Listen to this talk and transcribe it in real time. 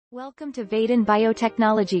Welcome to Vedan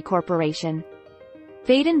Biotechnology Corporation.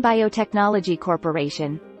 Vedan Biotechnology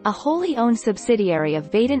Corporation, a wholly owned subsidiary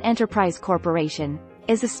of Vedan Enterprise Corporation,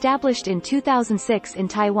 is established in 2006 in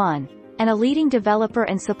Taiwan, and a leading developer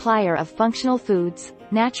and supplier of functional foods,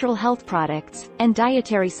 natural health products, and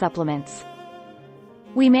dietary supplements.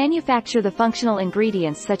 We manufacture the functional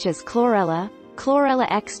ingredients such as chlorella, chlorella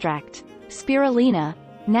extract, spirulina,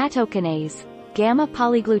 nattokinase,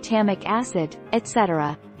 γ-polyglutamic acid,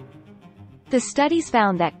 etc. The studies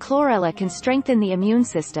found that chlorella can strengthen the immune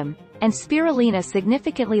system, and spirulina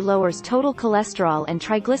significantly lowers total cholesterol and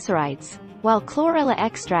triglycerides, while chlorella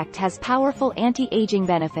extract has powerful anti-aging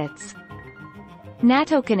benefits.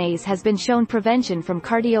 Nattokinase has been shown prevention from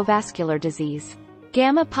cardiovascular disease.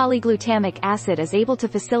 Γ-polyglutamic acid is able to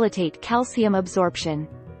facilitate calcium absorption.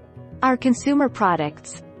 Our consumer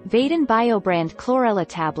products, Vedan Biobrand chlorella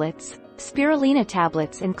tablets, spirulina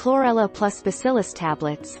tablets and chlorella plus bacillus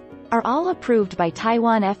tablets, are all approved by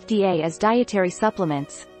Taiwan FDA as dietary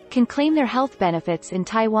supplements, can claim their health benefits in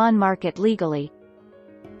Taiwan market legally.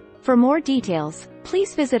 For more details,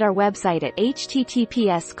 please visit our website at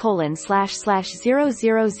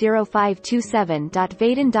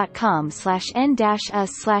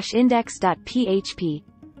https://0000527.vedan.com/n-us/index.php.